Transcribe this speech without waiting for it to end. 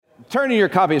Turn in your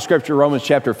copy of Scripture, Romans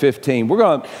chapter 15. We're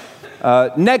going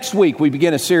to, next week, we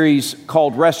begin a series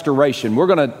called Restoration. We're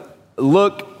going to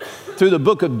look through the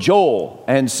book of Joel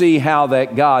and see how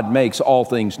that God makes all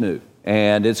things new.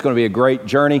 And it's going to be a great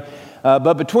journey.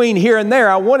 But between here and there,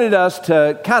 I wanted us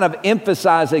to kind of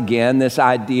emphasize again this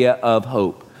idea of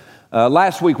hope.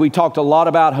 Last week, we talked a lot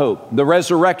about hope, the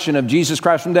resurrection of Jesus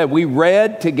Christ from the dead. We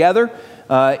read together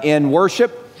in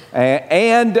worship.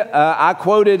 And I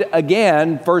quoted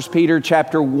again 1 Peter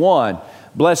chapter 1.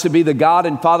 Blessed be the God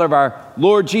and Father of our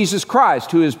Lord Jesus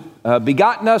Christ, who has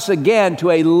begotten us again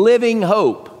to a living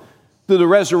hope through the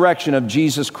resurrection of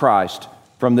Jesus Christ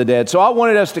from the dead. So I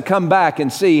wanted us to come back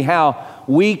and see how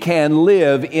we can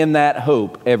live in that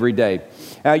hope every day.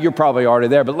 You're probably already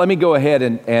there, but let me go ahead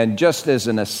and just as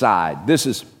an aside, this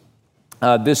is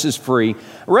free. I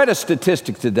read a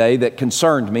statistic today that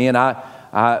concerned me, and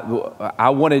I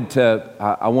wanted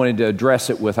to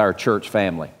address it with our church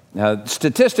family. The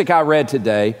statistic I read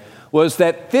today was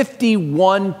that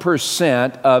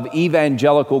 51% of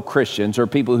evangelical Christians, or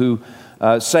people who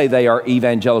say they are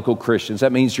evangelical Christians,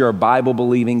 that means you're a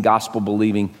Bible-believing,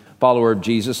 gospel-believing follower of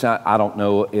Jesus. I don't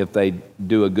know if they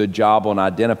do a good job on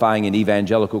identifying an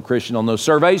evangelical Christian on those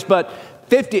surveys, but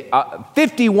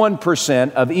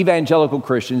 51% of evangelical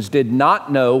Christians did not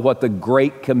know what the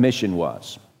Great Commission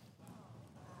was.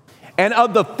 And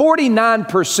of the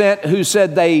 49% who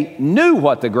said they knew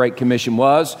what the Great Commission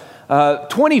was,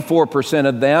 24%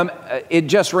 of them, it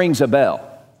just rings a bell.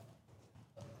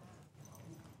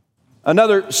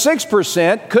 Another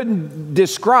 6% couldn't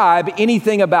describe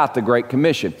anything about the Great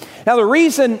Commission. Now, the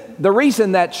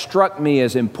reason that struck me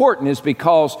as important is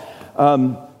because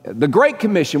the Great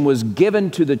Commission was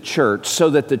given to the church so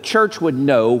that the church would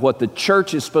know what the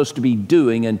church is supposed to be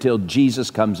doing until Jesus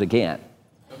comes again.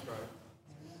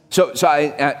 So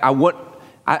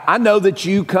I know that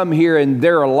you come here and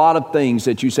there are a lot of things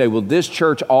that you say, well, this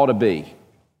church ought to be,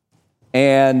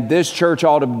 and this church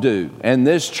ought to do, and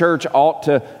this church ought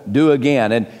to do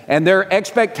again. And there are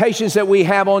expectations that we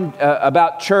have on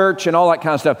about church and all that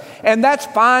kind of stuff. And that's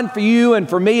fine for you and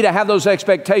for me to have those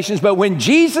expectations. But when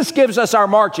Jesus gives us our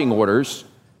marching orders,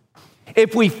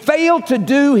 if we fail to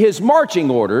do his marching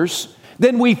orders,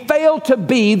 then we fail to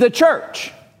be the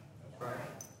church.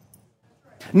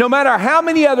 No matter how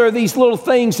many other of these little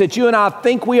things that you and I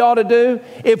think we ought to do,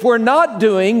 if we're not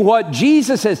doing what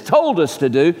Jesus has told us to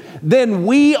do, then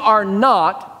we are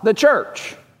not the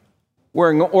church.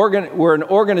 We're an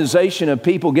organization of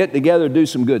people get together to do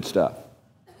some good stuff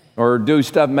or do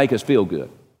stuff to make us feel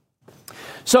good.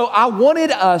 So I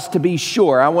wanted us to be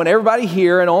sure. I want everybody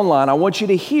here and online, I want you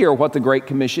to hear what the Great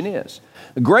Commission is.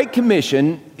 The Great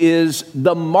Commission is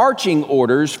the marching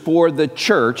orders for the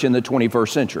church in the 21st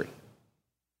century.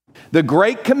 The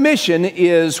Great Commission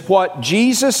is what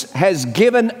Jesus has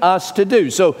given us to do.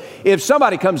 So if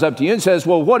somebody comes up to you and says,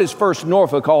 well, what is First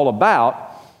Norfolk all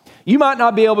about? You might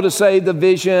not be able to say the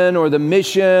vision or the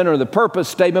mission or the purpose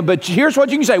statement, but here's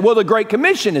what you can say. Well, the Great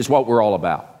Commission is what we're all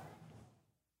about.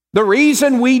 The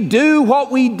reason we do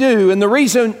what we do and the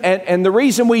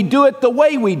reason we do it the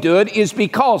way we do it is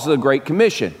because of the Great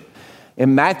Commission.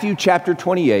 In Matthew chapter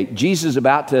 28, Jesus is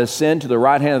about to ascend to the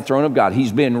right hand of the throne of God.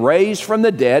 He's been raised from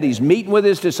the dead. He's meeting with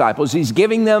his disciples. He's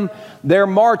giving them their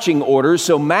marching orders.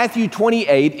 So Matthew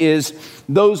 28 is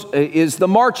the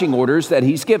marching orders that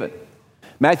he's given.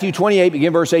 Matthew 28,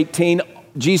 begin verse 18,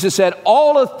 Jesus said,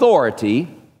 all authority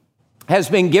has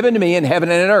been given to me in heaven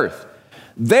and in earth.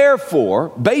 Therefore,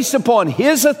 based upon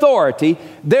his authority,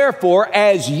 therefore,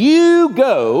 as you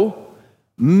go,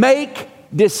 make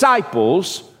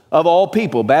disciples of all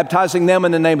people, baptizing them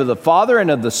in the name of the Father and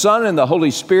of the Son and the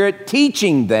Holy Spirit,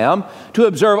 teaching them to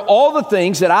observe all the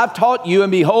things that I've taught you,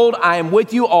 and behold, I am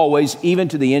with you always, even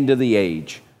to the end of the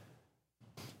age.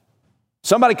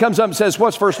 Somebody comes up and says,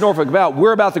 what's First Norfolk about?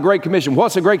 We're about the Great Commission.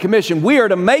 What's the Great Commission? We are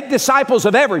to make disciples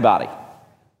of everybody.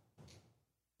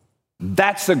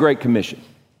 That's the Great Commission.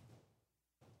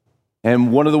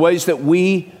 And one of the ways that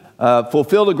we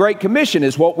fulfill the Great Commission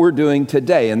is what we're doing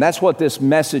today. And that's what this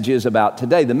message is about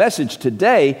today. The message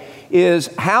today is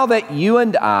how that you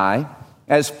and I,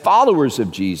 as followers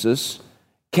of Jesus,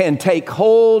 can take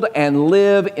hold and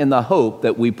live in the hope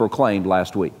that we proclaimed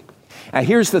last week. Now,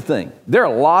 here's the thing. There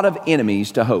are a lot of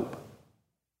enemies to hope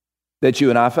that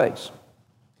you and I face.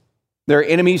 There are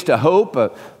enemies to hope.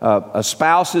 A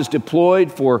spouse is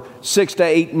deployed for 6 to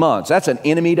 8 months. That's an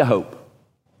enemy to hope.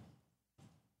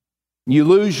 You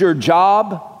lose your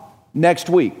job next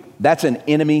week. That's an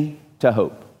enemy to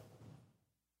hope.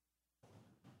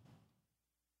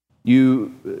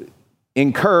 You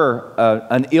incur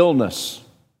an illness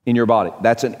in your body.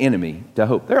 That's an enemy to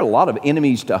hope. There are a lot of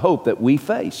enemies to hope that we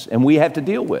face and we have to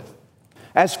deal with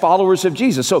as followers of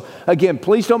Jesus. So again,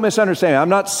 please don't misunderstand me. I'm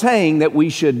not saying that we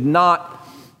should not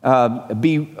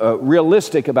be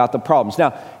realistic about the problems.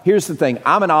 Now, here's the thing.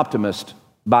 I'm an optimist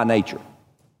by nature.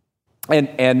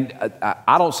 And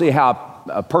I don't see how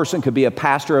a person could be a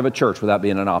pastor of a church without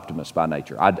being an optimist by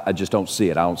nature. I just don't see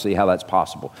it. I don't see how that's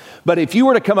possible. But if you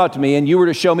were to come up to me and you were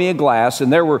to show me a glass,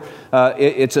 and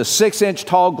it's a 6-inch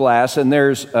tall glass, and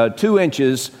there's 2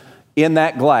 inches in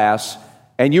that glass,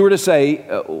 and you were to say,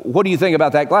 "What do you think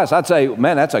about that glass?" I'd say,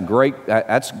 "Man, that's a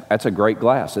great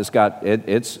glass.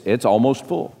 It's almost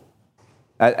full."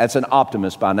 That's an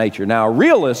optimist by nature. Now, a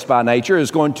realist by nature is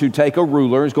going to take a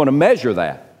ruler, is going to measure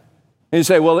that. And you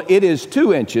say, well, it is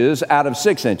 2 inches out of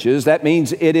 6 inches. That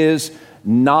means it is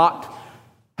not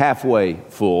halfway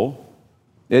full.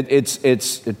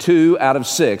 It's 2 out of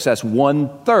 6. That's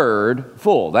 1/3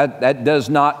 full. That does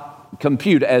not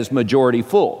compute as majority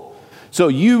full. So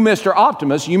you, Mr.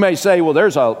 Optimist, you may say, well,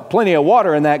 there's plenty of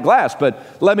water in that glass, but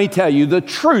let me tell you the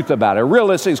truth about it. A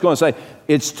realist is going to say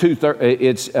it's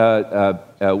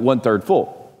 1/3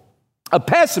 full. A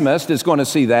pessimist is going to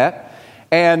see that,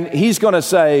 and he's going to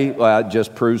say, well, it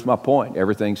just proves my point.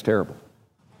 Everything's terrible.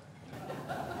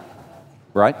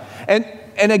 Right?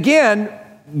 And again,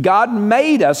 God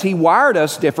made us, He wired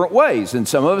us different ways. And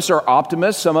some of us are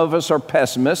optimists, some of us are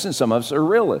pessimists, and some of us are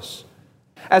realists.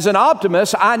 As an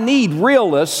optimist, I need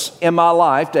realists in my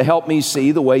life to help me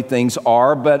see the way things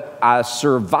are, but I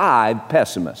survive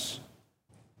pessimists.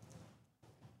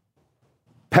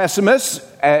 Pessimists,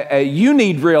 you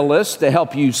need realists to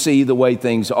help you see the way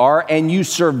things are, and you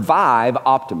survive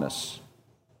optimists.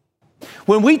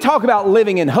 When we talk about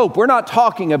living in hope, we're not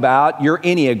talking about your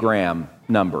Enneagram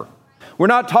number. We're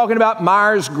not talking about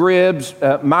Myers-Briggs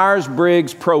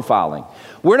profiling.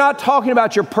 We're not talking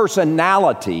about your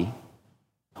personality.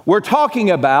 We're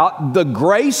talking about the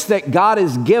grace that God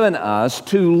has given us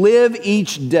to live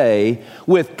each day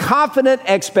with confident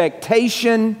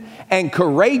expectation and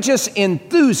courageous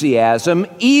enthusiasm,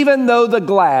 even though the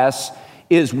glass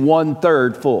is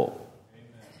 1/3 full.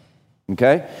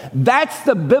 Okay? That's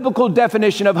the biblical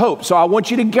definition of hope. So I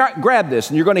want you to grab this,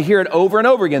 and you're going to hear it over and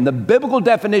over again. The biblical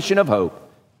definition of hope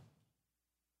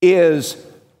is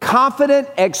confident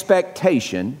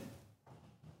expectation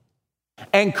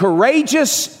and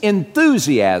courageous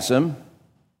enthusiasm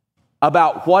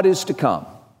about what is to come.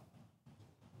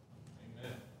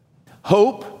 Amen.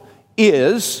 Hope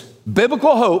is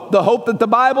biblical hope, the hope that the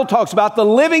Bible talks about, the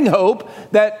living hope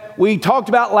that we talked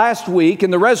about last week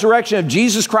in the resurrection of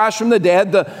Jesus Christ from the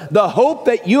dead, the hope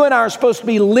that you and I are supposed to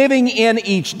be living in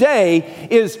each day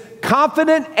is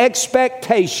confident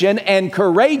expectation and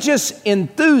courageous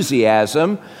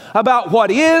enthusiasm about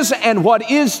what is and what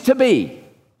is to be.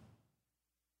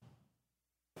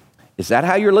 Is that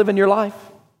how you're living your life?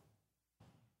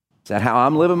 Is that how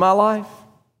I'm living my life?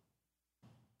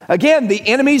 Again, the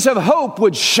enemies of hope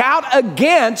would shout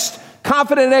against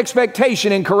confident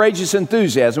expectation and courageous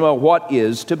enthusiasm about what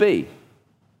is to be.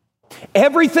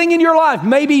 Everything in your life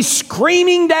may be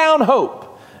screaming down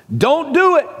hope. Don't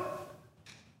do it.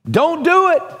 Don't do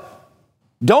it.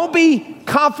 Don't be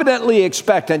confidently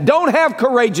expectant. Don't have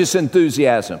courageous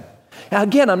enthusiasm. Now,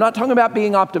 again, I'm not talking about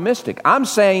being optimistic. I'm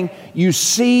saying you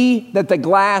see that the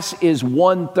glass is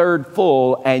 1/3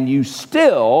 full and you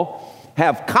still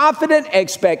have confident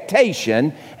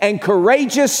expectation and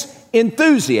courageous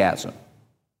enthusiasm.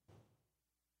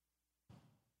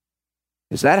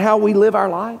 Is that how we live our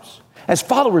lives? As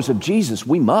followers of Jesus,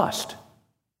 we must.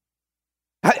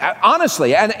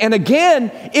 Honestly, and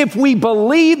again, if we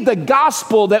believe the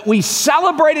gospel that we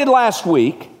celebrated last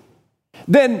week,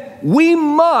 then we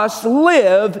must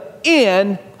live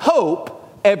in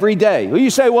hope every day. Well,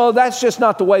 you say, well, that's just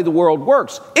not the way the world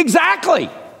works. Exactly.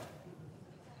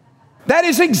 That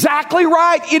is exactly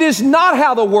right. It is not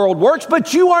how the world works,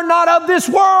 but you are not of this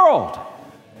world.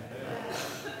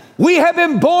 We have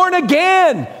been born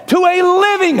again to a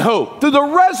living hope through the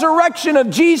resurrection of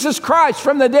Jesus Christ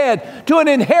from the dead, to an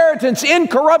inheritance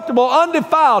incorruptible,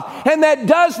 undefiled, and that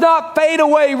does not fade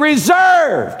away,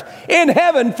 reserved in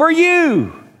heaven for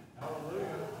you.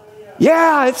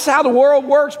 Yeah, it's how the world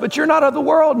works, but you're not of the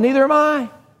world, neither am I.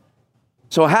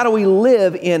 So how do we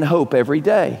live in hope every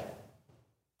day?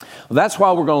 Well, that's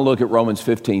why we're going to look at Romans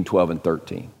 15, 12, and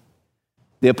 13.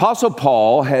 The Apostle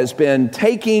Paul has been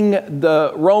taking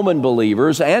the Roman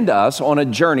believers and us on a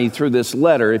journey through this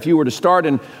letter. If you were to start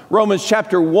in Romans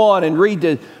chapter 1 and read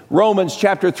to Romans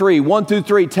chapter 3, 1 through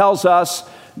 3 tells us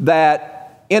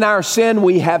that in our sin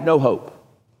we have no hope.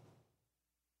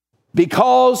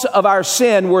 Because of our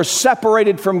sin, we're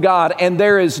separated from God, and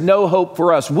there is no hope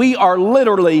for us. We are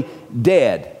literally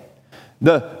dead.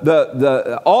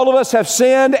 All of us have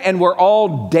sinned, and we're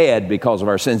all dead because of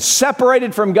our sin.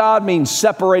 Separated from God means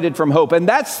separated from hope, and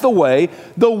that's the way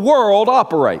the world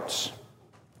operates.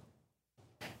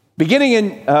 Beginning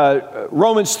in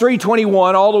Romans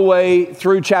 3:21 all the way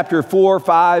through chapter 4,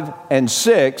 5, and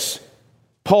 6,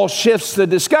 Paul shifts the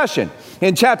discussion.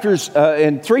 In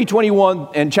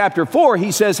 3:21 and chapter 4,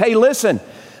 he says, hey, listen,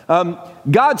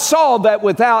 God saw that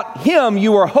without him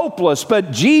you were hopeless,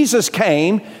 but Jesus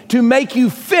came to make you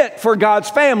fit for God's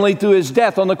family through his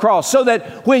death on the cross, so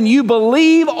that when you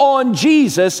believe on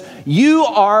Jesus, you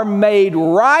are made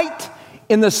right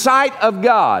in the sight of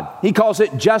God. He calls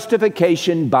it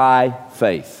justification by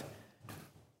faith.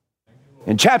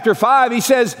 In chapter 5, he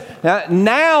says,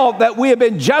 now that we have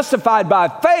been justified by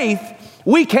faith,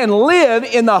 we can live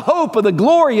in the hope of the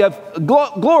glory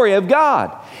of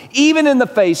God, even in the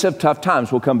face of tough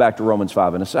times. We'll come back to Romans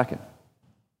 5 in a second.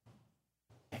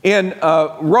 In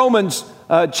Romans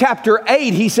chapter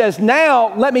 8, he says,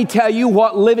 now let me tell you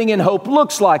what living in hope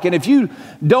looks like. And if you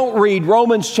don't read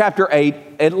Romans chapter 8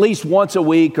 at least once a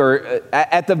week, or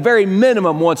at the very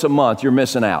minimum once a month, you're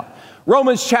missing out.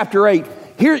 Romans chapter 8,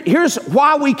 here's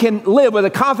why we can live with a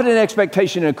confident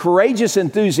expectation and a courageous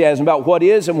enthusiasm about what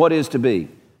is and what is to be.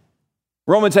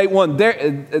 Romans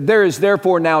 8:1, there is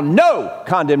therefore now no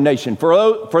condemnation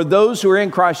for those who are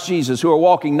in Christ Jesus, who are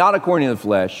walking not according to the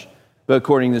flesh, but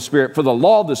according to the Spirit. For the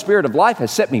law of the Spirit of life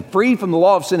has set me free from the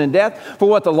law of sin and death. For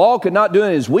what the law could not do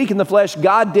in his weak in the flesh,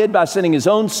 God did by sending his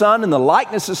own Son in the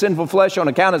likeness of sinful flesh on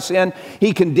account of sin.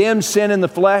 He condemned sin in the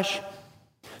flesh,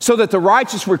 so that the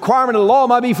righteous requirement of the law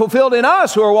might be fulfilled in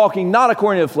us who are walking not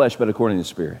according to the flesh, but according to the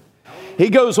Spirit. He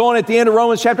goes on at the end of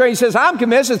Romans chapter 8, he says, I'm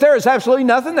convinced that there is absolutely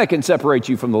nothing that can separate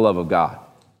you from the love of God.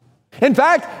 In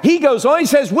fact, he goes on, he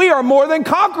says, we are more than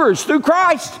conquerors through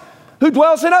Christ who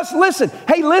dwells in us. Listen,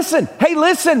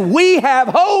 we have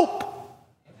hope.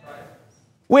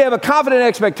 We have a confident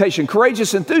expectation,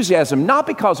 courageous enthusiasm, not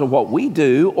because of what we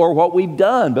do or what we've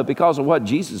done, but because of what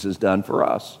Jesus has done for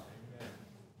us.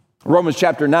 Romans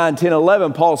chapter 9, 10,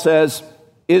 11, Paul says,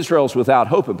 Israel's without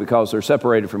hope because they're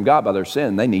separated from God by their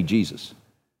sin. They need Jesus.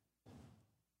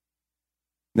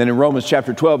 Then in Romans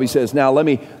chapter 12, he says, now let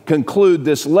me conclude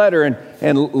this letter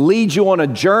and lead you on a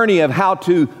journey of how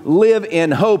to live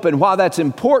in hope and why that's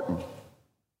important.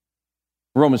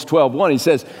 Romans 12:1, he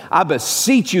says, I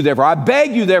beseech you therefore, I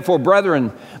beg you therefore,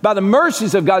 brethren, by the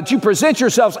mercies of God, that you present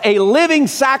yourselves a living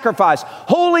sacrifice,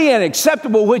 holy and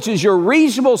acceptable, which is your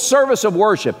reasonable service of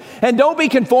worship. And don't be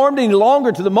conformed any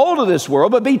longer to the mold of this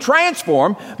world, but be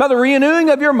transformed by the renewing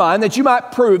of your mind, that you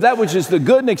might prove that which is the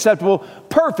good and acceptable,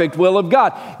 perfect will of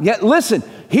God. Yet listen,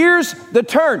 here's the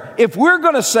turn. If we're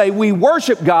going to say we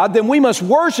worship God, then we must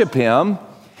worship him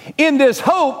in this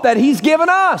hope that he's given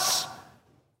us.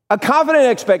 A confident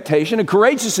expectation, a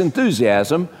courageous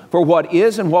enthusiasm for what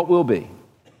is and what will be.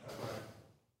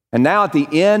 And now at the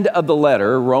end of the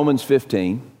letter, Romans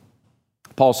 15,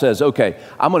 Paul says, okay,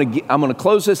 I'm going to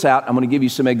close this out. I'm going to give you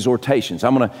some exhortations.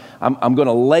 I'm going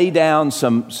to lay down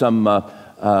some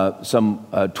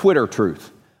Twitter truth.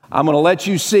 I'm going to let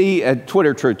you see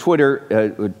Twitter truth,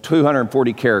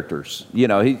 240 characters. You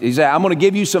know, he said, I'm going to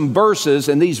give you some verses,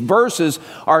 and these verses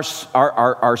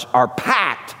are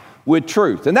packed with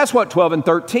truth. And that's what 12 and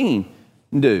 13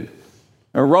 do.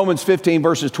 In Romans 15,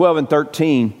 verses 12 and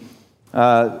 13,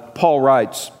 Paul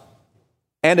writes,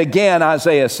 and again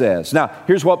Isaiah says. Now,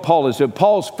 here's what Paul is doing.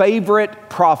 Paul's favorite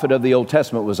prophet of the Old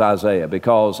Testament was Isaiah,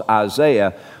 because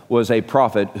Isaiah was a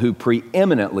prophet who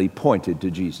preeminently pointed to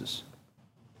Jesus.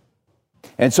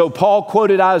 And so Paul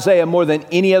quoted Isaiah more than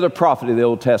any other prophet of the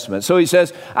Old Testament. So he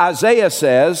says, Isaiah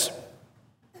says,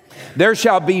 There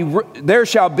shall be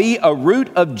a root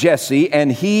of Jesse,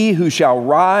 and he who shall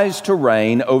rise to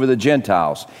reign over the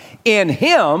Gentiles. In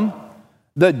him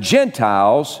the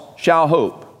Gentiles shall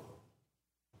hope.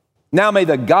 Now may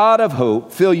the God of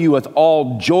hope fill you with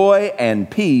all joy and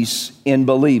peace in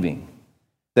believing,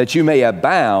 that you may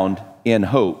abound in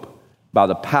hope by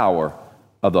the power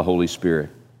of the Holy Spirit.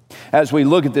 As we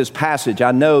look at this passage,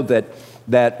 I know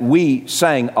that we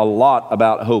sang a lot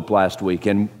about hope last week.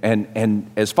 And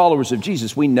as followers of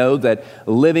Jesus, we know that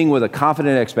living with a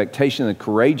confident expectation and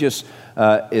courageous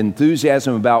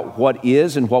enthusiasm about what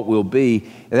is and what will be,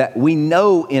 that we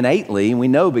know innately, and we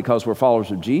know because we're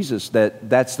followers of Jesus, that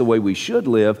that's the way we should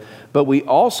live. But we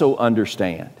also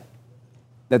understand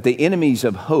that the enemies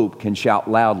of hope can shout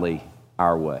loudly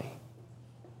our way.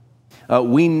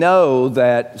 We know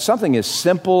that something as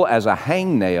simple as a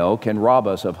hangnail can rob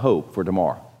us of hope for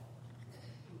tomorrow.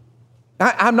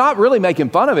 I'm not really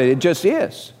making fun of it. It just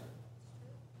is.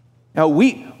 Now,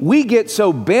 we get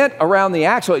so bent around the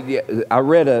axle. I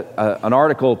read an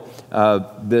article,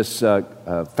 this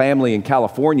family in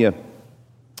California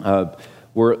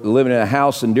were living in a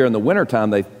house, and during the wintertime,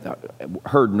 they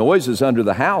heard noises under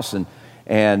the house,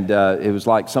 and it was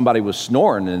like somebody was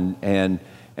snoring, and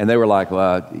they were like,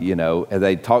 well, and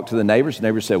they talked to the neighbors. The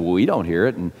neighbors said, well, we don't hear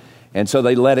it, and so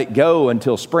they let it go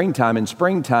until springtime. In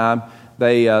springtime,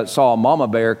 they saw a mama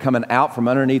bear coming out from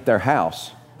underneath their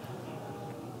house.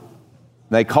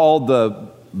 They called the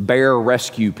bear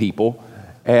rescue people,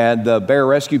 and the bear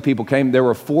rescue people came. There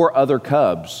were 4 other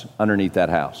cubs underneath that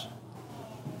house.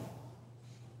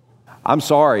 I'm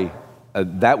sorry,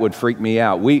 that would freak me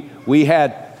out. We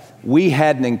had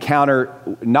an encounter,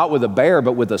 not with a bear,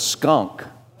 but with a skunk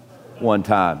one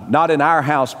time. Not in our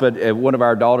house, but at one of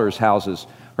our daughter's houses.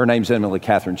 Her name's Emily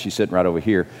Catherine. She's sitting right over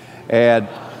here. And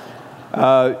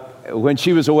when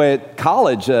she was away at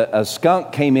college, a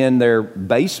skunk came in their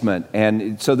basement.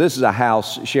 And so this is a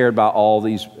house shared by all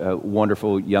these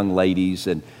wonderful young ladies,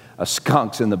 and a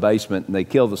skunk's in the basement, and they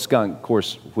kill the skunk. Of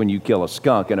course, when you kill a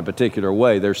skunk in a particular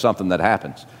way, there's something that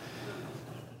happens.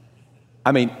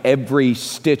 I mean, every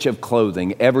stitch of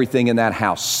clothing, everything in that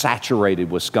house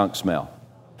saturated with skunk smell.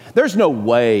 There's no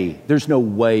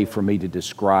way for me to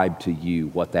describe to you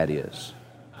what that is.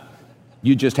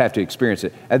 You just have to experience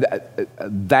it.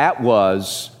 That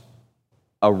was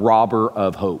a robber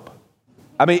of hope.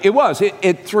 I mean, it was.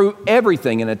 It threw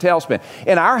everything in a tailspin.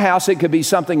 In our house, it could be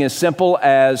something as simple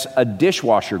as a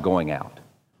dishwasher going out,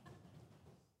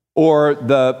 or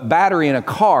the battery in a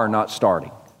car not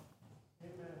starting.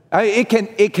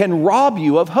 It can rob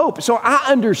you of hope. So I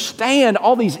understand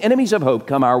all these enemies of hope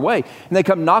come our way, and they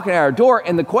come knocking at our door.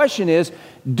 And the question is,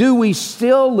 do we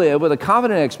still live with a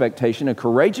confident expectation, a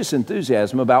courageous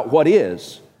enthusiasm about what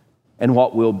is and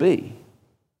what will be,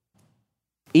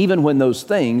 even when those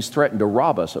things threaten to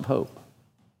rob us of hope?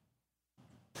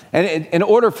 And in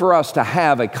order for us to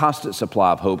have a constant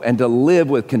supply of hope and to live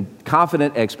with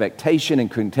confident expectation and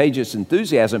courageous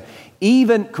enthusiasm,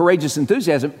 even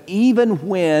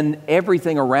when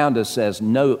everything around us says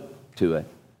no to it,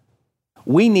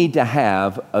 we need to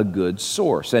have a good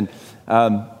source. And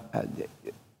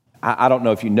I don't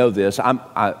know if you know this. I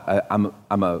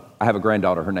have a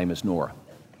granddaughter. Her name is Nora.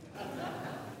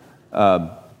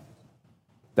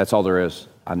 That's all there is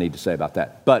I need to say about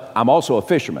that. But I'm also a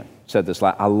fisherman. Said this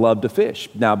last, I love to fish.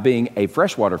 Now, being a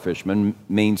freshwater fisherman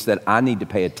means that I need to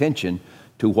pay attention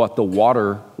to what the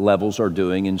water levels are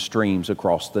doing in streams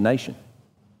across the nation.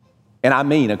 And I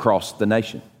mean across the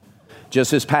nation.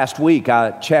 Just this past week,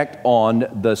 I checked on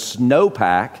the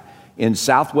snowpack in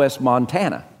southwest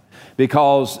Montana,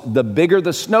 because the bigger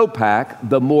the snowpack,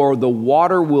 the more the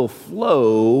water will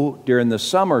flow during the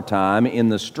summertime in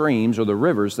the streams or the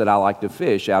rivers that I like to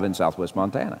fish out in southwest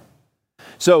Montana.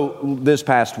 So this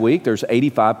past week, there's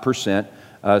 85%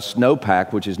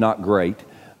 snowpack, which is not great,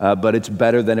 but it's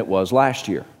better than it was last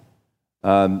year.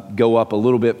 Go up a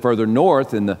little bit further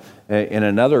north in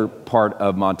another part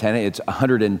of Montana, it's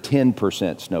 110%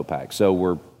 snowpack.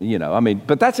 So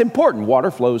but that's important. Water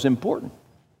flow is important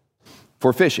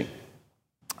for fishing.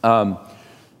 Water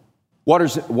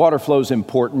flow is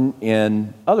important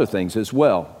in other things as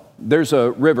well. There's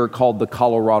a river called the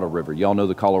Colorado River. Y'all know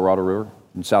the Colorado River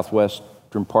in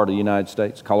southwestern part of the United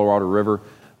States? Colorado River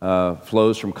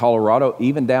flows from Colorado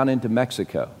even down into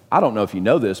Mexico. I don't know if you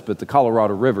know this, but the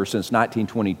Colorado River since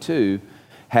 1922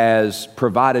 has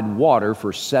provided water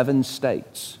for 7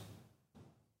 states.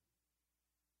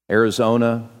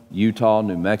 Arizona, Utah,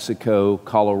 New Mexico,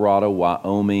 Colorado,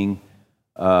 Wyoming,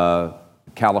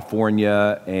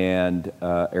 California, and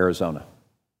Arizona.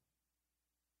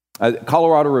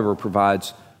 Colorado River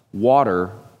provides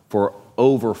water for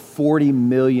over 40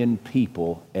 million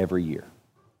people every year.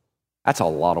 That's a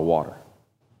lot of water.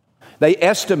 They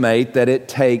estimate that it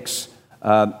takes,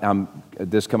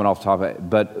 this coming off the top of it,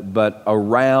 but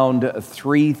around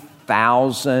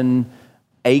 3,000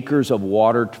 acres of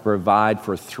water to provide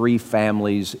for 3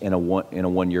 families in a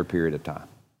 1 year period of time.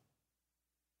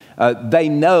 They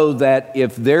know that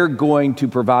if they're going to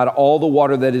provide all the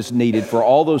water that is needed for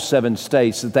all those 7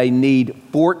 states, that they need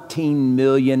 14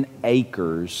 million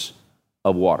acres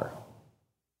of water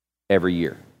every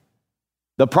year.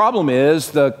 The problem is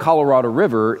the Colorado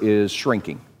River is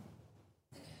shrinking.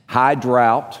 High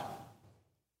drought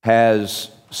has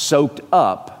soaked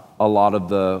up a lot of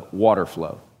the water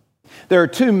flow. There are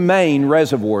 2 main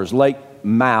reservoirs, Lake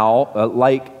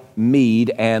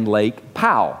Mead and Lake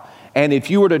Powell. And if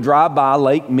you were to drive by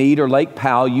Lake Mead or Lake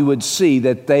Powell, you would see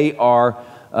that they are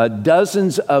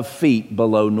dozens of feet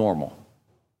below normal.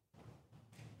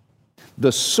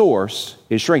 the source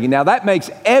is shrinking. Now, that makes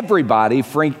everybody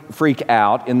freak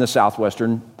out in the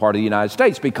southwestern part of the United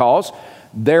States because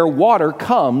their water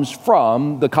comes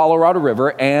from the Colorado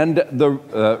River and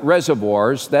the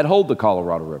reservoirs that hold the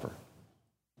Colorado River.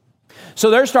 So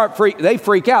they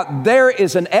freak out. There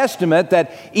is an estimate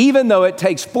that even though it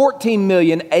takes 14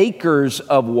 million acres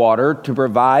of water to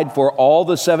provide for all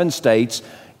the 7 states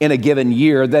in a given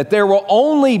year, that there will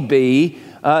only be,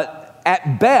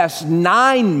 at best,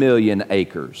 9 million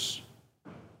acres.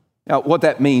 Now, what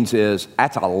that means is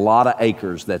that's a lot of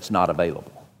acres that's not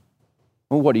available.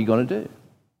 Well, what are you going to do?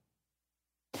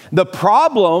 The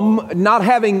problem, not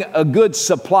having a good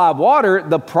supply of water,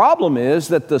 the problem is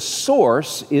that the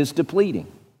source is depleting.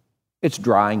 It's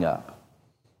drying up.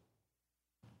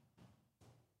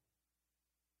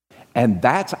 And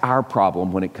that's our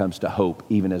problem when it comes to hope,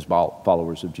 even as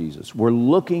followers of Jesus. We're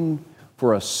looking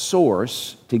for a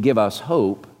source to give us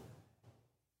hope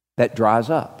that dries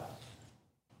up.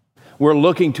 We're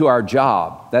looking to our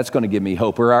job, that's going to give me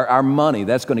hope, or our money,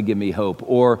 that's going to give me hope,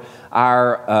 or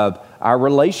our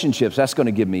relationships, that's going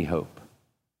to give me hope.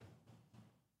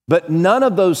 But none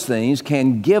of those things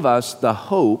can give us the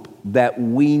hope that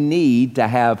we need to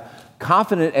have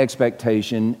confident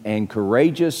expectation and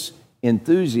courageous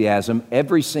enthusiasm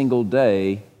every single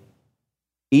day,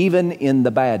 even in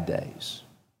the bad days.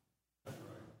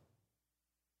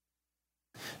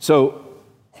 So,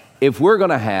 if we're going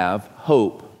to have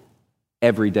hope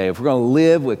every day, if we're going to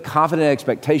live with confident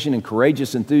expectation and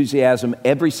courageous enthusiasm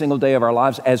every single day of our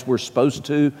lives, as we're supposed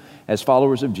to as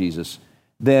followers of Jesus,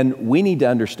 then we need to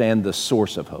understand the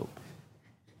source of hope.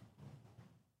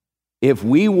 If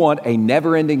we want a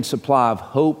never-ending supply of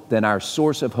hope, then our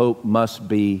source of hope must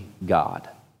be God.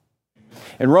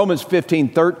 In Romans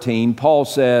 15:13, Paul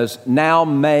says, "Now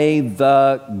may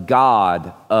the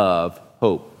God of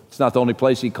hope." It's not the only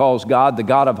place he calls God the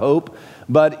God of hope,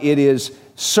 but it is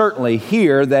certainly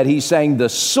here that he's saying the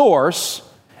source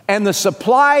and the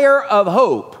supplier of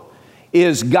hope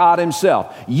is God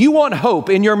himself. You want hope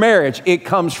in your marriage, it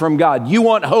comes from God. You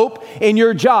want hope in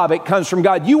your job, it comes from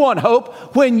God. You want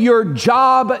hope when your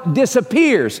job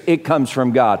disappears, it comes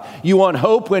from God. You want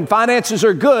hope when finances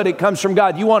are good, it comes from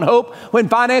God. You want hope when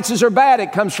finances are bad,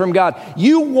 it comes from God.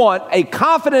 You want a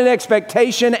confident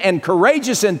expectation and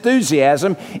courageous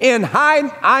enthusiasm in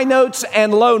high notes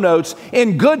and low notes,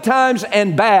 in good times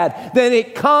and bad, then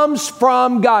it comes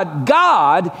from God.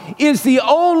 God is the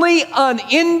only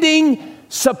unending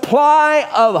supply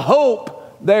of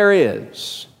hope there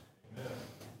is.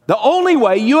 The only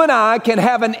way you and I can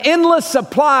have an endless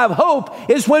supply of hope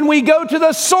is when we go to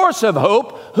the source of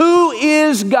hope, who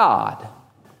is God.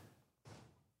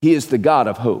 He is the God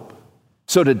of hope.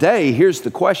 So today, here's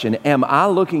the question: am I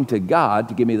looking to God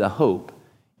to give me the hope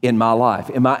in my life,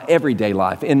 in my everyday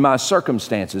life, in my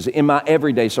circumstances, in my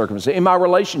everyday circumstances, in my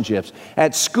relationships,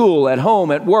 at school, at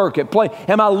home, at work, at play?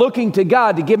 Am I looking to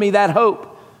God to give me that hope?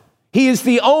 He is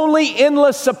the only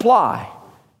endless supply.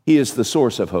 He is the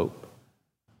source of hope.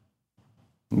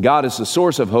 God is the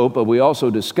source of hope, but we also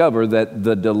discover that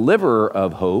the deliverer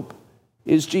of hope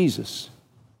is Jesus.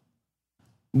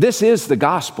 This is the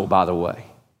gospel, by the way.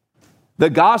 The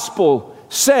gospel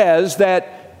says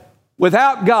that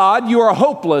without God, you are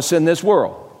hopeless in this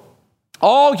world.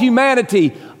 All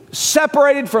humanity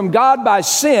separated from God by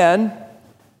sin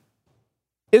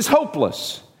is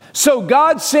hopeless. So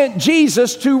God sent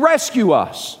Jesus to rescue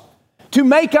us, to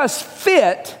make us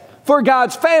fit for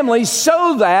God's family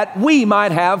so that we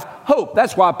might have hope.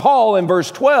 That's why Paul in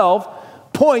verse 12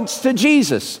 points to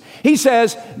Jesus. He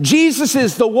says, Jesus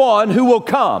is the one who will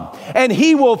come, and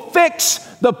he will fix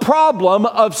the problem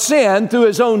of sin through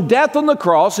his own death on the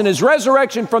cross and his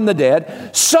resurrection from the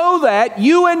dead, so that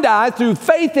you and I, through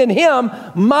faith in him,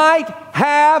 might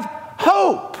have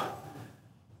hope.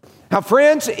 Now,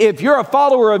 friends, if you're a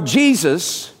follower of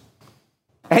Jesus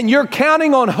and you're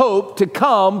counting on hope to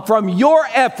come from your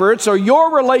efforts or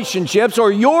your relationships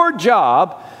or your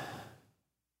job,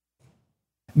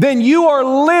 then you are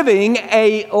living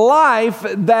a life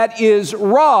that is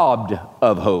robbed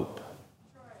of hope.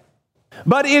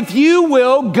 But if you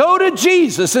will go to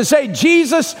Jesus and say,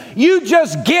 Jesus, you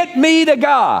just get me to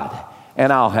God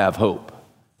and I'll have hope.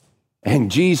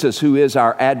 And Jesus, who is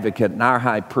our advocate and our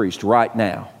high priest right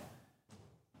now,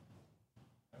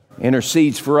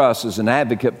 intercedes for us as an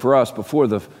advocate for us before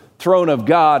the throne of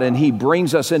God, and he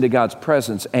brings us into God's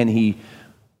presence, and he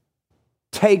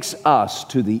takes us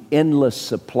to the endless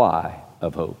supply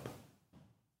of hope.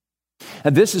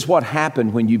 And this is what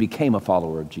happened when you became a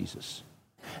follower of Jesus.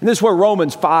 And this is where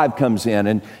Romans 5 comes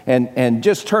in, and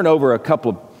just turn over a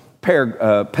couple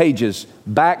of pages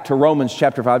back to Romans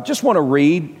chapter 5. Just want to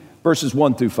read verses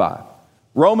 1 through 5.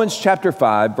 Romans chapter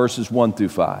 5, verses 1 through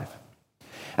 5.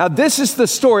 Now, this is the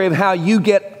story of how you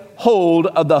get hold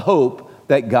of the hope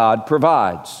that God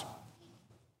provides.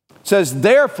 It says,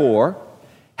 therefore,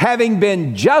 having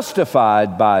been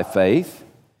justified by faith,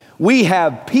 we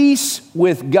have peace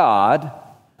with God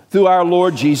through our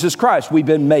Lord Jesus Christ. We've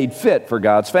been made fit for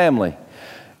God's family.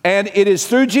 And it is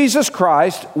through Jesus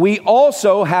Christ we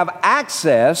also have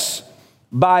access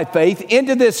by faith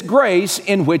into this grace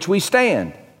in which we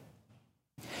stand.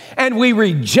 And we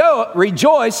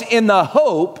rejoice in the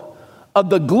hope of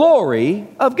the glory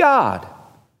of God.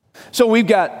 So we've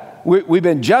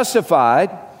been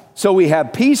justified, so we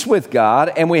have peace with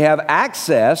God, and we have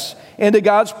access into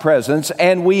God's presence,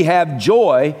 and we have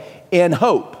joy in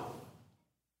hope.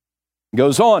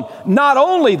 Goes on. Not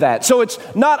only that, so it's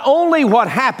not only what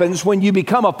happens when you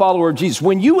become a follower of Jesus.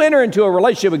 When you enter into a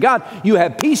relationship with God, you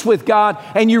have peace with God,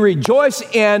 and you rejoice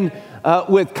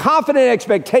with confident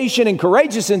expectation and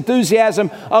courageous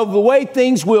enthusiasm of the way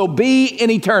things will be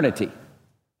in eternity.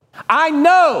 I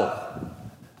know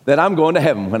that I'm going to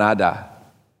heaven when I die,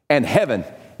 and heaven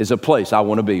is a place I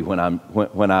want to be when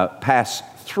I pass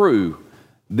through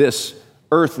this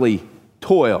earthly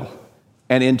toil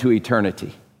and into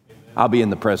eternity. I'll be in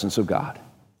the presence of God.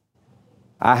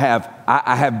 I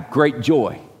have great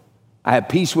joy. I have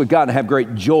peace with God and I have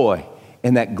great joy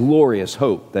in that glorious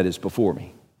hope that is before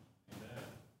me.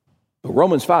 But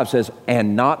Romans 5 says,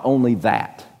 and not only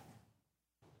that.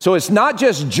 So it's not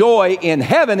just joy in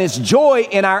heaven, it's joy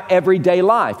in our everyday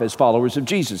life as followers of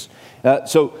Jesus.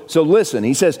 So listen,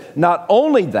 he says, not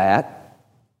only that,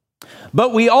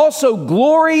 but we also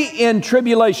glory in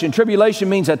tribulation. Tribulation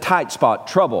means a tight spot,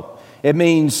 trouble. It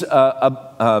means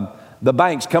the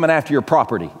bank's coming after your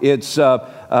property. It's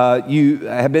you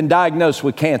have been diagnosed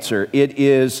with cancer. It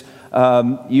is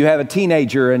you have a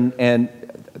teenager and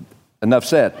enough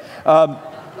said.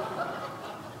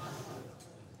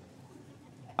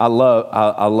 I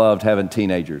loved having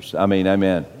teenagers. I mean,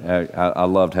 amen. I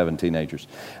loved having teenagers.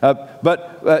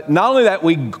 But not only that,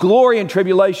 we glory in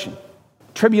tribulation.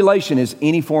 Tribulation is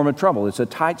any form of trouble. It's a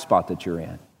tight spot that you're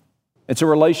in. It's a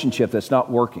relationship that's not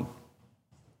working.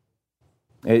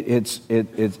 It's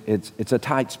a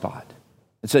tight spot.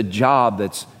 It's a job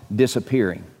that's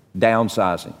disappearing,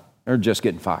 downsizing, or just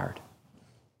getting fired.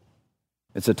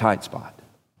 It's a tight spot.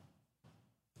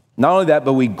 Not only that,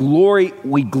 but we glory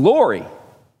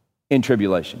in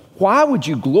tribulation. Why would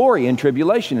you glory in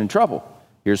tribulation and trouble?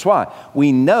 Here's why.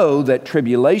 We know that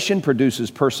tribulation produces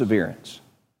perseverance,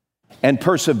 and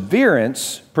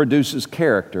perseverance produces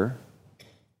character,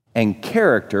 and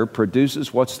character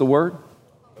produces, what's the word?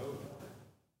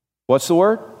 What's the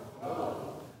word?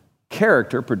 Hope.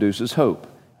 Character produces hope.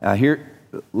 Now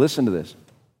listen to this.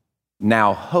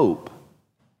 Now hope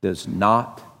does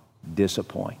not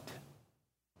disappoint,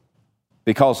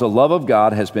 because the love of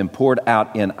God has been poured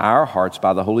out in our hearts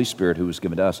by the Holy Spirit who was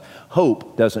given to us.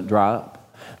 Hope doesn't dry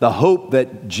up. The hope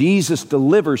that Jesus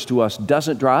delivers to us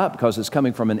doesn't dry up because it's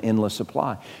coming from an endless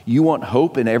supply. You want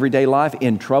hope in everyday life,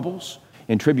 in troubles,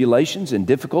 in tribulations, in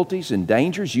difficulties, in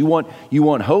dangers. You want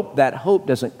hope. That hope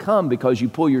doesn't come because you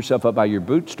pull yourself up by your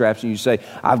bootstraps and you say,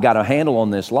 I've got a handle on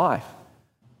this life.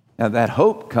 Now that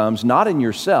hope comes not in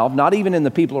yourself, not even in the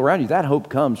people around you. That hope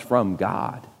comes from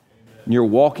God. And you're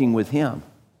walking with Him.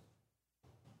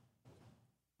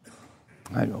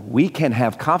 We can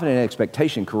have confident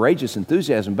expectation, courageous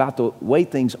enthusiasm about the way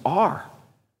things are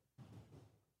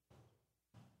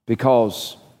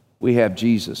because we have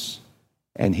Jesus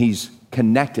and He's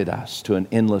connected us to an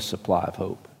endless supply of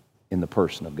hope in the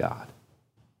person of God.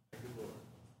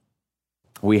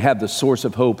 We have the source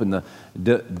of hope and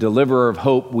the deliverer of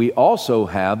hope. We also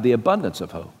have the abundance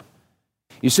of hope.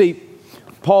 You see,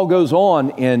 Paul goes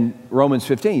on in Romans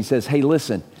 15. He says, hey,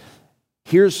 listen,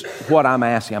 here's what I'm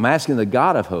asking. I'm asking the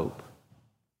God of hope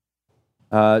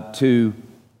to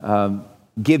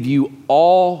give you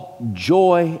all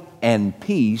joy and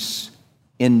peace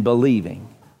in believing,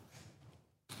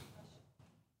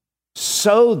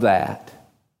 so that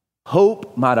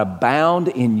hope might abound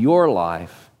in your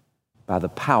life by the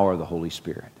power of the Holy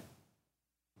Spirit.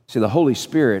 See, the Holy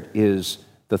Spirit is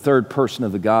the third person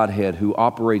of the Godhead who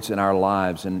operates in our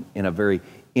lives in a very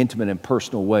intimate and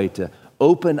personal way to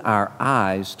open our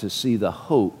eyes to see the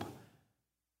hope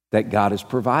that God has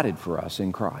provided for us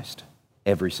in Christ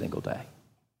every single day.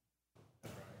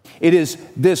 It is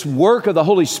this work of the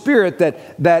Holy Spirit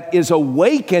that is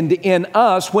awakened in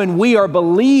us when we are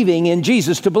believing in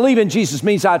Jesus. To believe in Jesus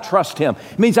means I trust Him.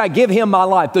 It means I give Him my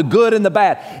life, the good and the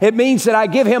bad. It means that I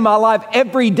give Him my life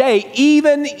every day,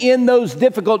 even in those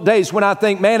difficult days when I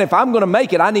think, man, if I'm going to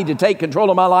make it, I need to take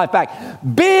control of my life back.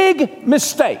 Big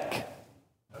mistake.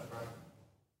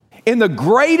 In the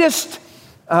greatest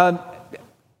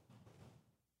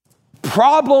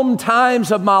problem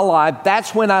times of my life,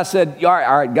 that's when I said, all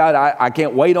right, God, I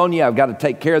can't wait on you. I've got to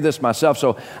take care of this myself.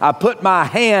 So I put my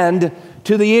hand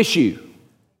to the issue.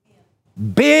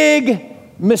 Big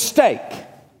mistake.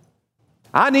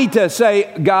 I need to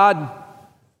say, God,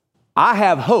 I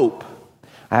have hope.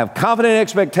 I have confident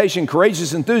expectation,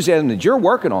 courageous enthusiasm that you're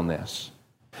working on this.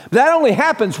 That only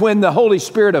happens when the Holy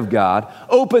Spirit of God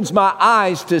opens my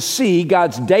eyes to see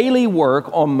God's daily work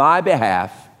on my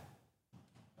behalf,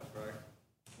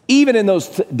 even in those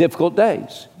difficult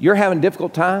days. You're having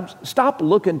difficult times? Stop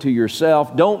looking to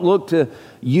yourself. Don't look to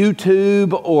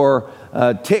YouTube or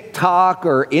TikTok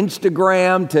or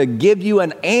Instagram to give you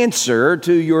an answer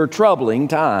to your troubling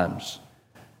times.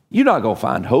 You're not going to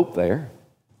find hope there.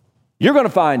 You're going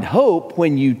to find hope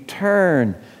when you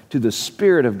turn to the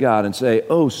Spirit of God and say,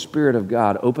 oh, Spirit of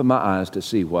God, open my eyes to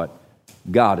see what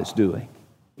God is doing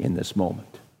in this moment.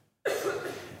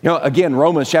 You know, again,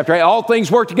 Romans chapter 8, all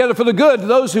things work together for the good to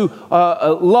those who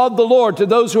love the Lord, to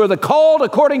those who are the called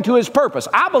according to His purpose.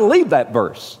 I believe that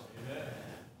verse. Amen.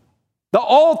 The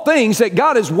all things that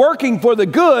God is working for the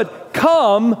good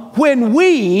come when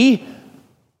we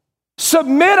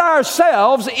submit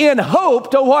ourselves in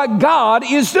hope to what God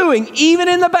is doing, even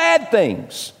in the bad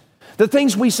things. The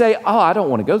things we say, oh, I don't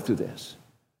want to go through this.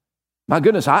 My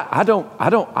goodness, I don't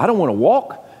want to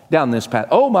walk down this path.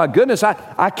 Oh my goodness,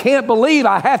 I can't believe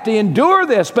I have to endure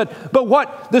this. But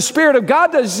what the Spirit of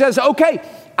God does, He says, okay,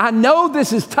 I know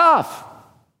this is tough,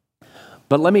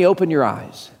 but let me open your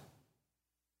eyes.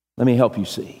 Let me help you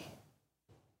see.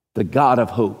 The God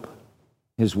of hope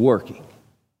is working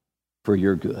for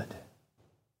your good.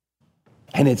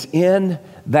 And it's in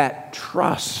that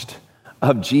trust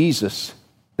of Jesus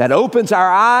that opens our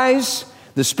eyes.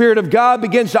 The Spirit of God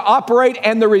begins to operate,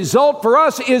 and the result for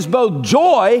us is both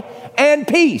joy and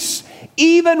peace,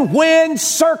 even when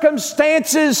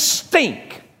circumstances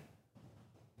stink.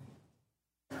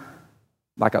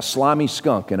 Like a slimy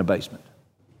skunk in a basement.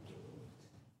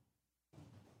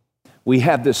 We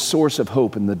have this source of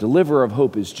hope, and the deliverer of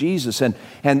hope is Jesus, and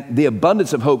the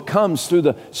abundance of hope comes through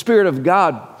the Spirit of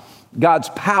God, God's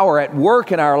power at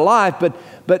work in our life,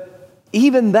 but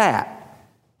even that,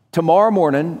 tomorrow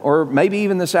morning, or maybe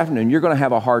even this afternoon, you're going to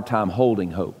have a hard time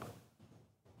holding hope.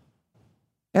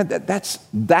 And that's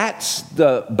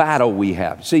the battle we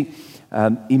have. See,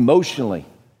 emotionally,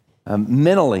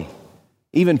 mentally,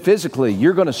 even physically,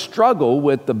 you're going to struggle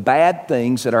with the bad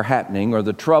things that are happening, or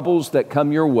the troubles that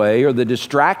come your way, or the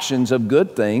distractions of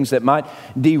good things that might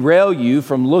derail you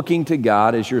from looking to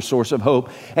God as your source of hope.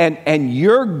 And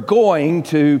you're going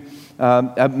to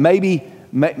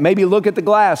maybe look at the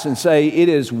glass and say, it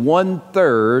is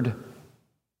 1/3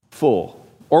 full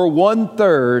or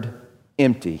 1/3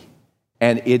 empty,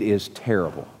 and it is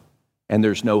terrible, and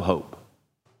there's no hope.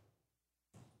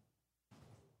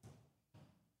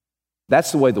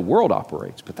 That's the way the world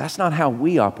operates, but that's not how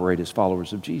we operate as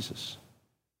followers of Jesus.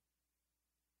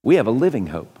 We have a living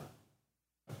hope.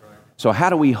 So how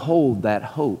do we hold that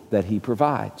hope that He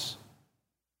provides?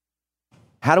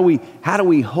 How do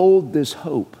we hold this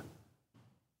hope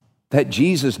that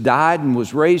Jesus died and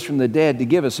was raised from the dead to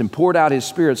give us and poured out His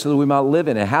Spirit so that we might live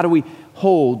in it? How do we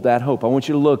hold that hope? I want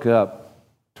you to look up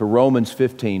to Romans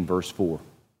 15, verse 4.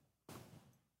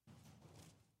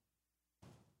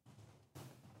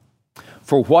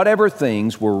 For whatever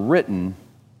things were written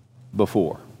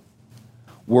before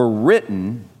were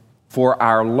written for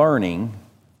our learning,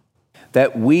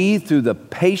 that we, through the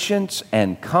patience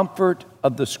and comfort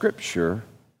of the Scripture,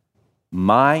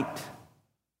 might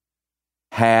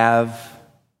have,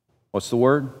 what's the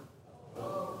word?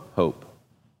 Hope.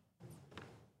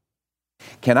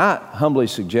 Can I humbly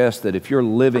suggest that if you're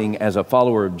living as a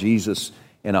follower of Jesus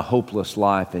in a hopeless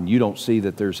life and you don't see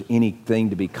that there's anything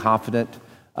to be confident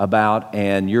about,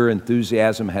 and your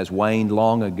enthusiasm has waned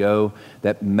long ago,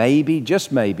 that maybe,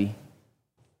 just maybe,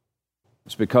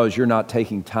 it's because you're not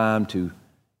taking time to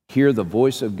hear the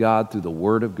voice of God through the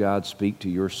Word of God speak to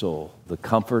your soul, the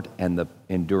comfort and the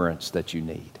endurance that you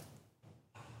need.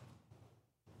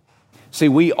 See,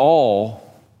 we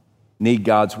all need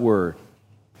God's Word.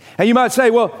 And you might say,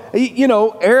 well, you know,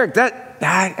 Eric,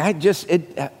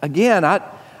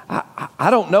 I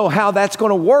don't know how that's going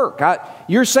to work.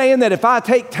 You're saying that if I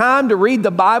take time to read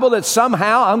the Bible, that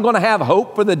somehow I'm going to have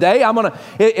hope for the day.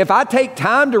 If I take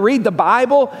time to read the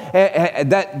Bible,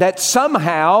 that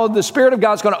somehow the Spirit of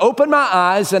God's going to open my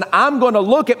eyes, and I'm going to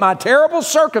look at my terrible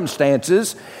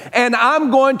circumstances, and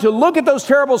I'm going to look at those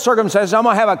terrible circumstances. I'm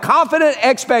going to have a confident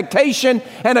expectation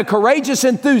and a courageous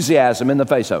enthusiasm in the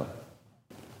face of them.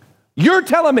 You're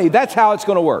telling me that's how it's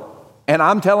going to work. And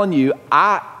I'm telling you,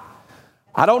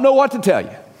 I don't know what to tell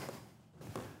you.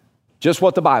 Just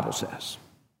what the Bible says.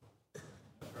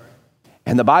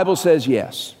 And the Bible says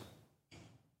yes.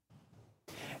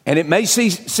 And it may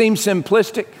seem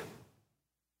simplistic,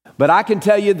 but I can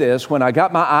tell you this, when I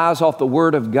got my eyes off the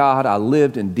Word of God, I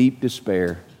lived in deep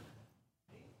despair.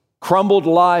 Crumbled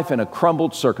life in a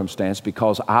crumbled circumstance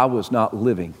because I was not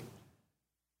living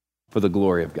for the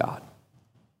glory of God.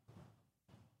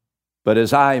 But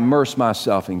as I immerse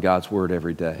myself in God's Word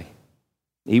every day,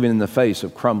 even in the face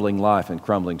of crumbling life and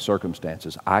crumbling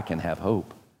circumstances, I can have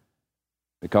hope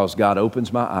because God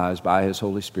opens my eyes by His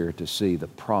Holy Spirit to see the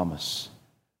promise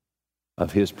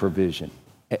of His provision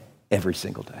every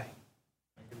single day.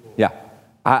 Yeah,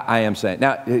 I am saying.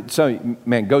 Now, so,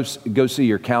 man, go see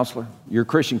your counselor. Your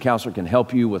Christian counselor can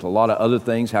help you with a lot of other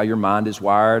things, how your mind is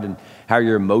wired and how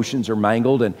your emotions are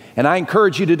mangled. And I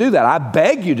encourage you to do that. I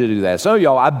beg you to do that. Some of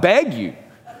y'all, I beg you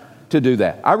to do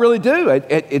that. I really do.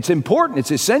 It's important.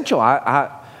 It's essential.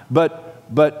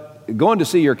 But going to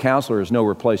see your counselor is no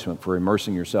replacement for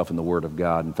immersing yourself in the Word of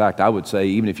God. In fact, I would say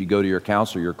even if you go to your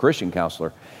counselor, your Christian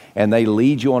counselor, and they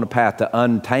lead you on a path to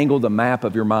untangle the map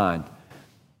of your mind,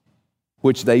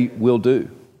 which they will do.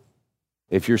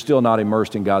 If you're still not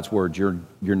immersed in God's Word, you're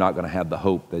not going to have the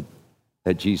hope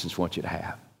that Jesus wants you to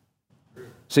have.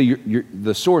 See,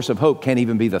 the source of hope can't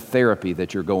even be the therapy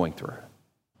that you're going through.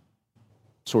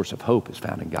 Source of hope is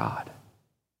found in God.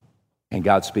 And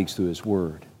God speaks through His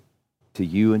Word to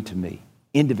you and to me,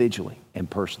 individually and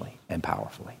personally and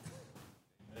powerfully.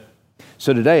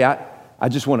 So today, I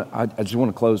just want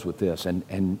to close with this,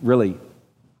 and really,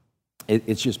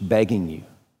 it's just begging you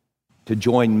to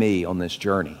join me on this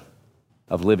journey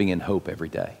of living in hope every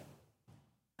day.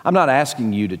 I'm not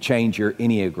asking you to change your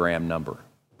Enneagram number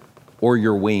or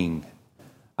your wing.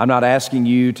 I'm not asking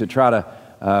you to try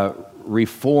to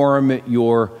reform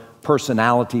your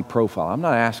personality profile. I'm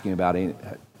not asking about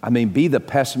any. Be the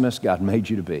pessimist God made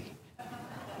you to be.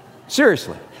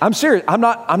 Seriously, I'm serious. I'm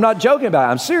not joking about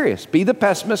it. I'm serious. Be the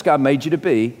pessimist God made you to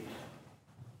be,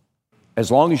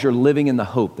 as long as you're living in the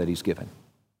hope that He's given.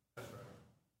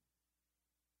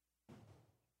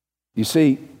 You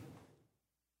see,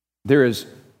 there is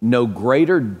no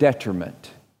greater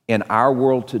detriment in our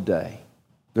world today.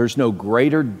 There's no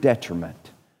greater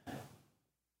detriment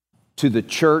to the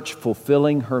church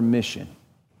fulfilling her mission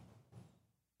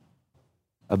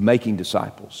of making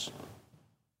disciples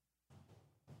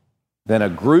than a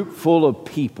group full of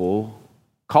people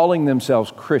calling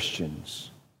themselves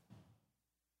Christians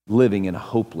living in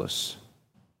hopelessness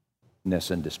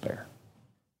and despair.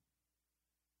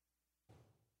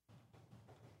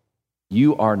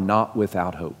 You are not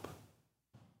without hope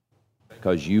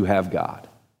because you have God.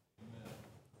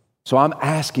 So I'm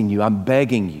asking you, I'm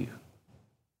begging you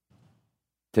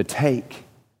to take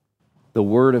the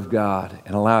Word of God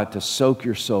and allow it to soak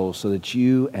your soul so that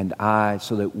you and I,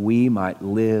 so that we might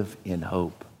live in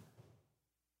hope.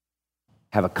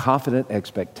 Have a confident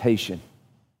expectation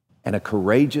and a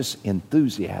courageous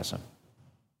enthusiasm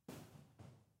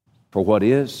for what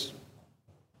is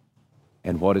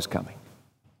and what is coming.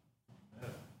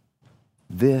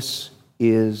 This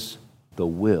is the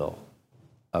will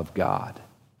of God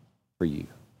for you.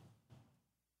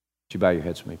 Would you bow your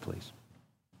heads with me, please?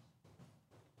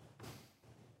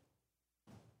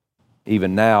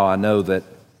 Even now, I know that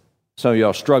some of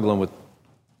y'all are struggling with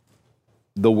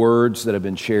the words that have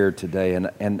been shared today,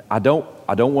 and I don't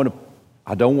want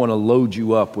to load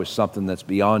you up with something that's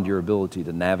beyond your ability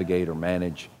to navigate or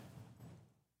manage.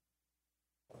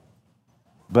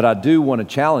 But I do want to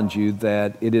challenge you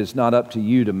that it is not up to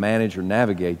you to manage or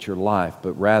navigate your life,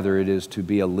 but rather it is to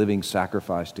be a living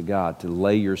sacrifice to God, to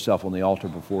lay yourself on the altar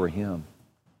before Him,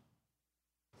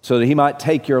 so that He might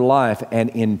take your life and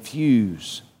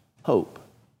infuse hope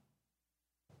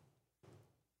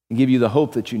and give you the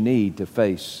hope that you need to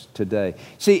face today.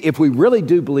 See, if we really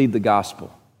do believe the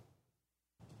gospel,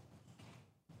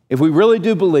 if we really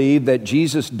do believe that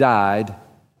Jesus died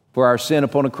for our sin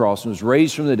upon a cross and was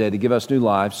raised from the dead to give us new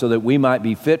life so that we might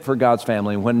be fit for God's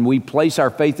family, and when we place our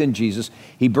faith in Jesus,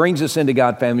 He brings us into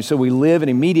God's family so we live in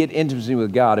immediate intimacy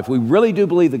with God. If we really do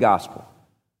believe the gospel,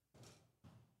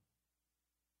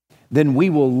 then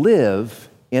we will live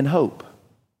in hope.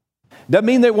 Doesn't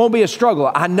mean there won't be a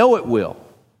struggle. I know it will.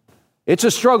 It's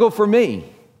a struggle for me.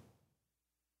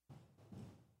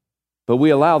 But we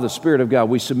allow the Spirit of God,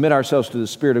 we submit ourselves to the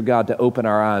Spirit of God to open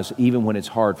our eyes even when it's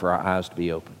hard for our eyes to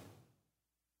be open.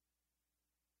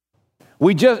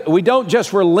 We don't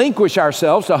just relinquish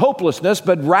ourselves to hopelessness,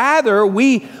 but rather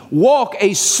we walk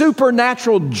a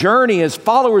supernatural journey as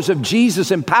followers of Jesus,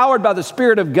 empowered by the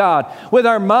Spirit of God, with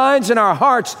our minds and our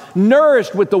hearts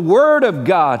nourished with the Word of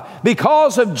God.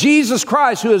 Because of Jesus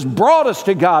Christ, who has brought us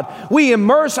to God, we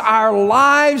immerse our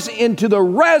lives into the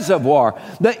reservoir,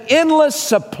 the endless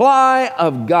supply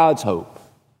of God's hope.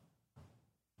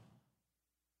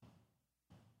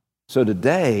 So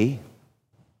today,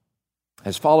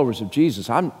 as followers of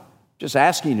Jesus, I'm just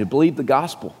asking you to believe the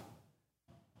gospel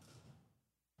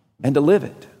and to live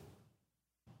it.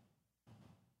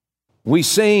 We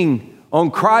sing, "On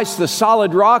Christ the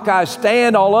solid rock I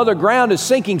stand, all other ground is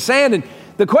sinking sand." And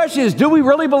the question is, do we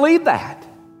really believe that?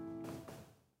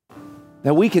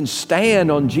 That we can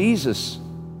stand on Jesus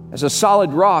as a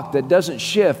solid rock that doesn't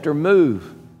shift or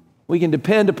move. We can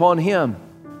depend upon Him.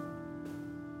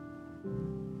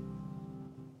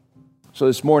 So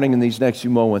this morning, in these next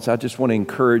few moments, I just want to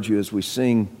encourage you as we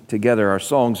sing together our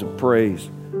songs of praise.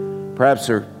 Perhaps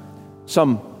there are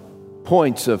some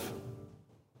points of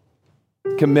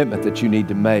commitment that you need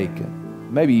to make.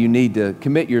 Maybe you need to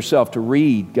commit yourself to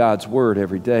read God's Word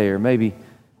every day, or maybe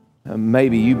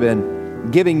you've been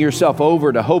giving yourself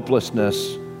over to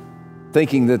hopelessness,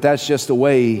 thinking that that's just the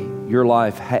way your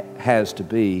life has to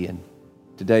be. And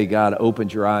today, God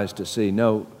opened your eyes to see,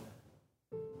 no,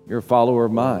 you're a follower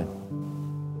of mine.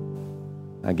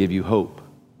 I give you hope.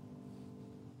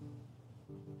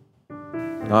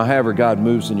 Now, however God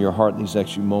moves in your heart in these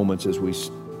next few moments as we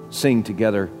sing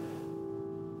together,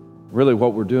 really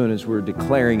what we're doing is we're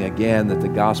declaring again that the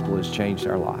gospel has changed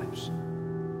our lives.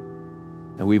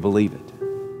 And we believe it.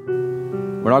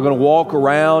 We're not going to walk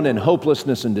around in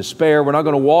hopelessness and despair. We're not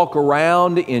going to walk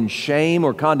around in shame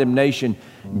or condemnation.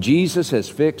 Jesus has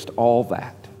fixed all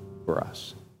that for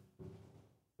us.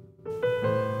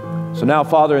 So now,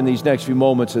 Father, in these next few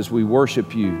moments as we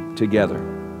worship you together,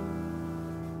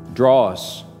 draw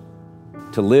us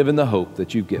to live in the hope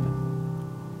that you've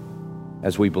given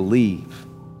as we believe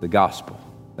the gospel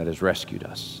that has rescued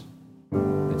us.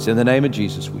 It's in the name of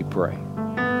Jesus we pray.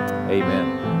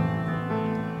 Amen.